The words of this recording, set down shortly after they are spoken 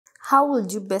How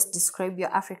would you best describe your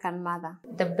African mother?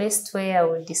 The best way I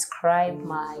would describe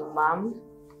my mom,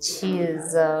 she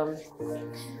is, let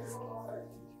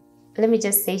me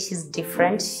just say she's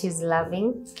different. She's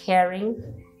loving, caring.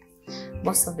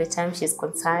 Most of the time she's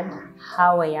concerned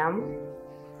how I am,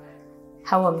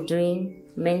 how I'm doing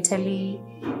mentally.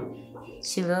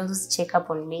 She will always check up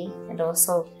on me and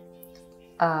also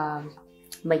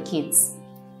my kids.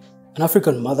 An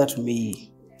African mother to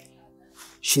me,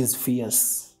 she's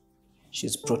fierce.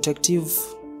 She's protective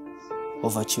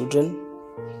of her children.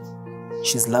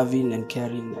 She's loving and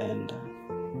caring, and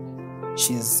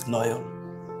she's loyal.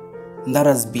 And that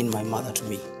has been my mother to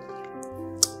me.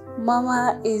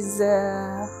 Mama is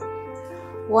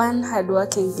one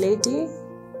hardworking lady.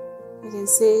 I can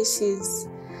say she's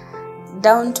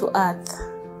down to earth.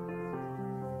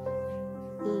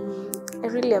 I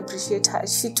really appreciate her.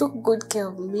 She took good care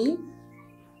of me.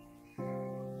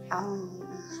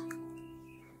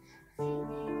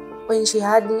 When she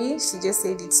had me, she just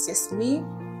said it's just me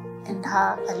and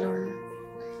her alone.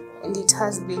 And it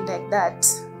has been like that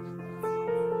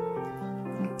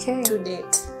to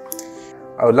date.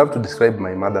 I would love to describe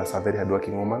my mother as a very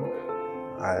hardworking woman,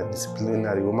 a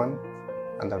disciplinary woman,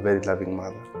 and a very loving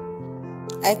mother.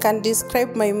 I can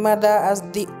describe my mother as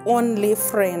the only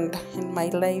friend in my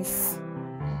life,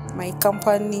 my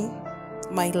company,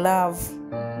 my love.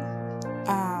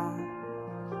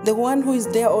 The one who is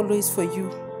there always for you,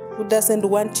 who doesn't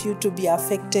want you to be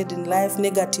affected in life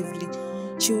negatively.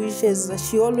 She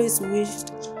always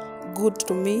wished good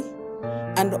to me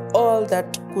and all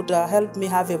that could help me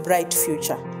have a bright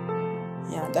future.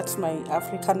 Yeah, that's my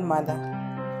African mother.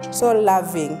 So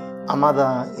loving. A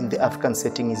mother in the African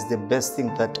setting is the best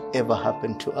thing that ever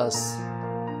happened to us,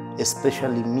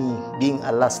 especially me being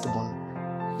a last born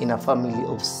in a family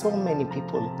of so many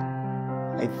people.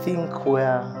 I think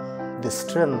where the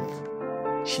strength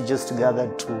she just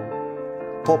gathered to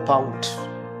pop out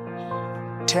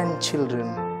 10 children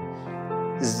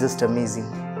is just amazing.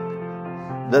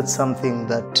 That's something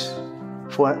that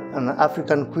for an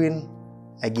African queen,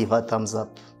 I give her thumbs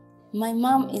up. My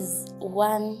mom is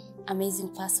one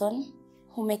amazing person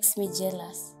who makes me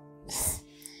jealous.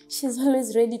 She's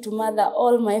always ready to mother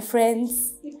all my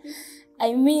friends.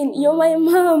 I mean, you're my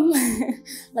mom.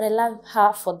 But I love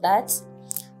her for that.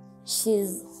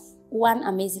 She's one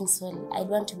amazing soul. I'd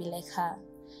want to be like her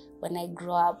when I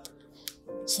grow up.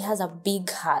 She has a big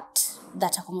heart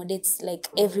that accommodates like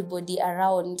everybody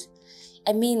around.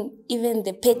 I mean, even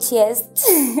the pettiest.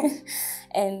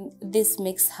 And this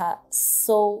makes her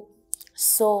so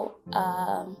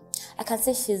I can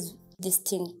say she's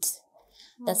distinct.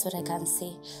 That's what I can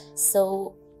say.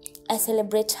 So I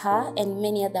celebrate her and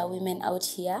many other women out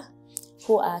here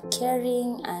who are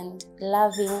caring and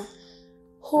loving,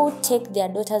 who take their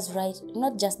daughters right,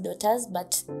 not just daughters,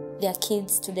 but their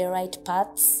kids to the right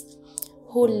paths,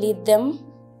 who lead them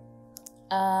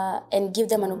and give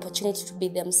them an opportunity to be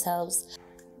themselves.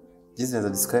 This is to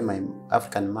describe my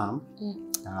African mom.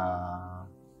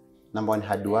 Number one,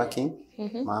 hardworking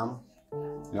mom.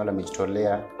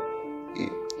 Amejitolea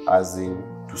as in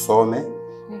tusome,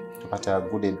 tupata a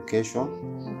good education.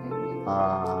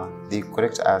 They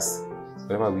correct us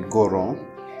whenever we go wrong.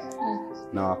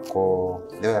 Now,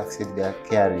 they have said they are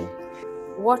caring.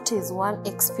 What is one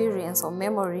experience or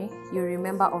memory you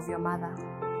remember of your mother?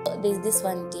 There's this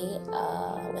one day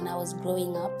when I was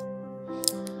growing up.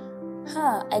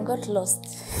 I got lost.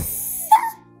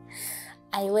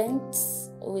 I went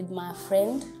with my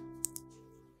friend.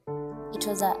 It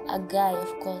was a guy,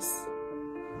 of course.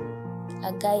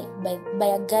 A guy, by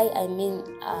a guy I mean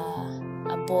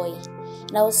a boy.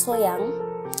 And I was so young,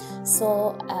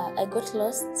 so I got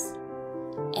lost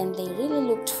and they really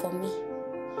looked for me.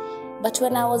 But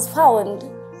when I was found,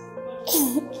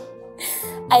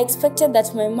 I expected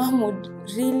that my mom would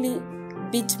really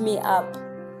beat me up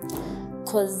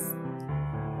because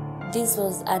this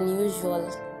was unusual.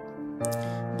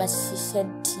 But she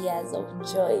shed tears of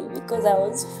joy because I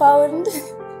was found.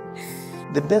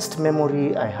 The best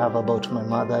memory I have about my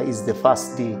mother is the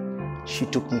first day she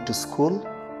took me to school.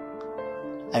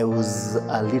 I was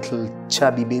a little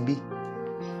chubby baby.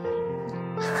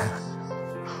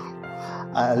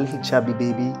 A little chubby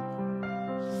baby.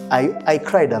 I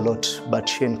cried a lot, but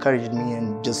she encouraged me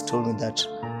and just told me that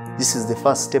this is the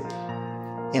first step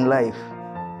in life.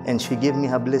 And she gave me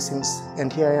her blessings,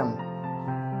 and here I am.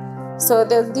 So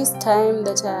there's this time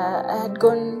that I had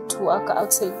gone to work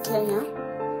outside Kenya,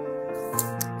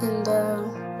 and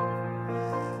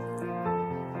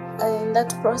in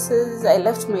that process I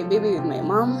left my baby with my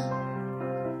mom.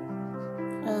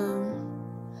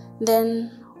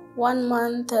 Then 1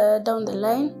 month down the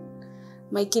line,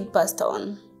 my kid passed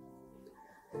on.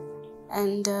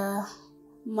 And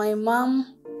my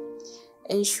mom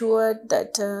ensured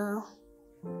that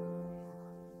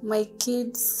my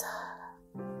kid's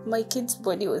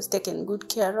body was taken good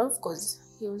care of, because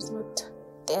he was not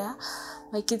there.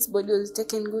 My kid's body was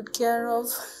taken good care of,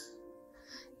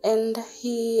 and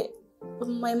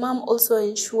my mom also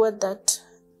ensured that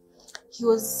he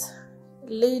was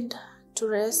laid to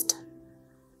rest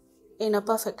in a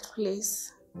perfect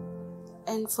place.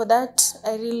 And for that,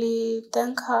 I really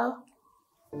thank her.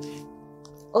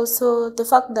 Also, the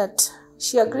fact that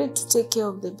she agreed to take care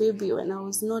of the baby when I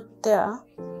was not there,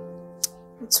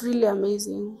 it's really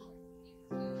amazing.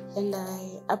 And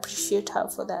I appreciate her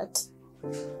for that.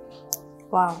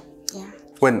 Wow. Yeah.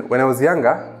 When I was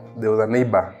younger, there was a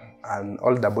neighbor, an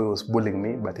older boy was bullying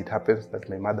me, but it happens that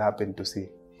my mother happened to see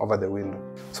over the window.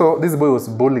 So this boy was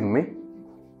bullying me,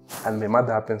 and my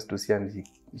mother happens to see, and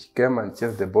she came and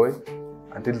chased the boy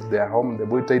until they are home. The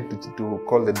boy tried to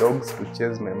call the dogs to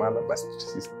chase my mother, but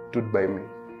she stood by me.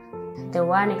 The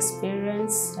one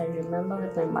experience I remember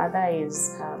with my mother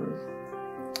is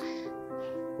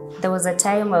there was a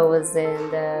time I was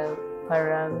in the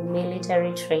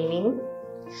paramilitary training.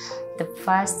 The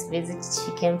first visit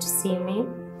she came to see me,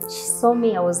 she saw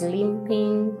me, I was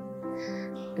limping,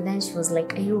 and then she was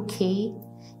like, "Are you okay?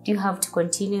 Do you have to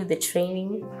continue the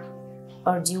training,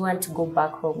 or do you want to go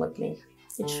back home with me?"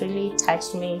 It really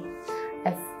touched me.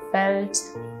 I felt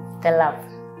the love.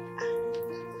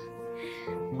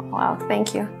 Wow,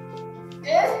 thank you.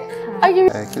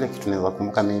 Kile kitu naweza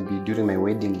kumbuka maybe during my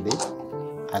wedding day,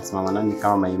 asimama nami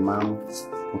kama my mom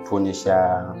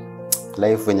kutuonyesha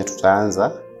life wenye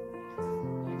tutaanza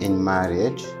in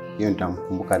marriage. Hiyo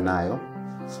nitamkumbuka nayo.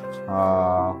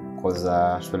 Cause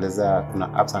tueleza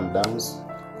kuna ups and downs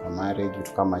kwa marriage,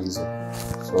 vitu kama hizo.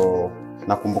 So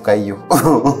nakumbuka hiyo.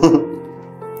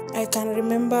 I can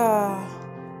remember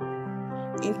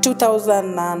in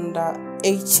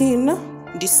 2018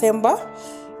 December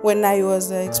when I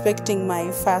was expecting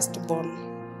my firstborn.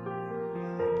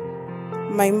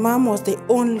 My mom was the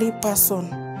only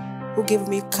person who gave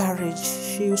me courage.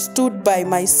 She stood by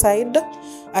my side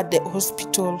at the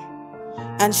hospital,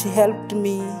 and she helped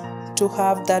me to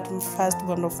have that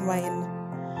firstborn of mine.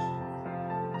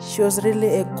 She was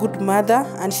really a good mother,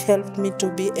 and she helped me to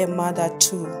be a mother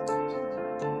too.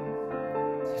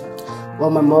 Well,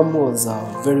 my mom was a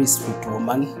very sweet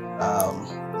woman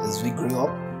as we grew up,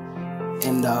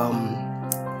 and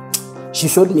she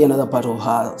showed me another part of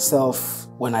herself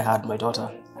when I had my daughter.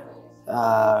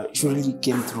 She really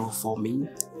came through for me.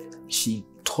 She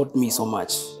taught me so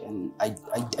much, and I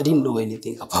didn't know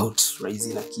anything about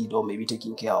raising a kid or maybe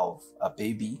taking care of a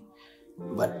baby,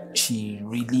 but she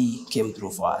really came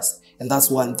through for us. And that's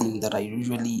one thing that I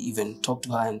usually even talk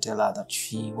to her and tell her that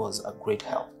she was a great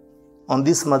help. On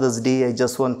this Mother's Day, I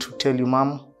just want to tell you,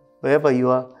 Mom, wherever you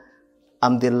are,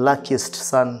 I'm the luckiest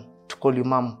son to call you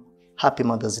Mom. Happy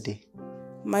Mother's Day.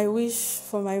 My wish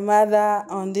for my mother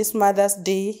on this Mother's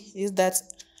Day is that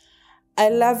I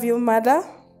love you, Mother.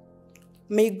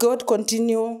 May God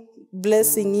continue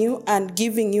blessing you and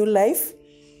giving you life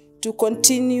to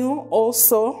continue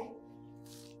also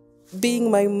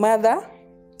being my mother,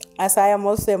 as I am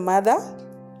also a mother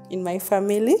in my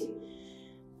family.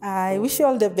 I wish you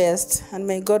all the best, and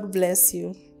may God bless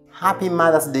you. Happy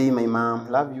Mother's Day, my mom.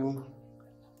 Love you.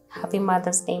 Happy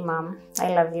Mother's Day, Mom. I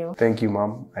love you. Thank you,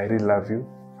 Mom. I really love you.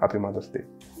 Happy Mother's Day.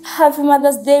 Happy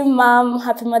Mother's Day, Mom.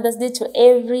 Happy Mother's Day to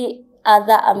every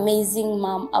other amazing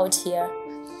mom out here.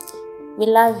 We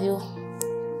love you.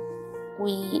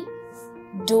 We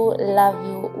do love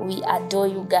you. We adore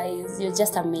you guys. You're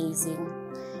just amazing.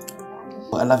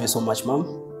 I love you so much, Mom,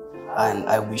 and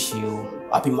I wish you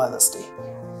Happy Mother's Day.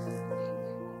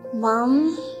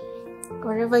 Mom,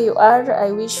 wherever you are,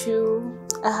 I wish you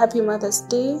a happy Mother's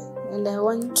Day, and I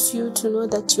want you to know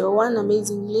that you're one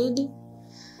amazing lady,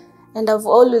 and I've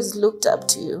always looked up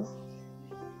to you.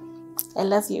 I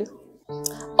love you.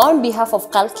 On behalf of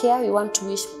Carlcare, we want to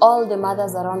wish all the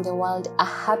mothers around the world a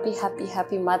happy, happy,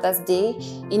 happy Mother's Day.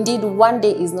 Indeed, one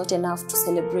day is not enough to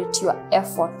celebrate your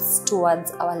efforts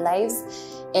towards our lives.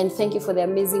 And thank you for the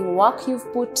amazing work you've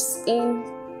put in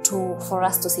for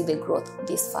us to see the growth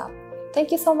this far.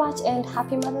 Thank you so much, and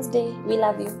happy Mother's Day. We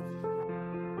love you.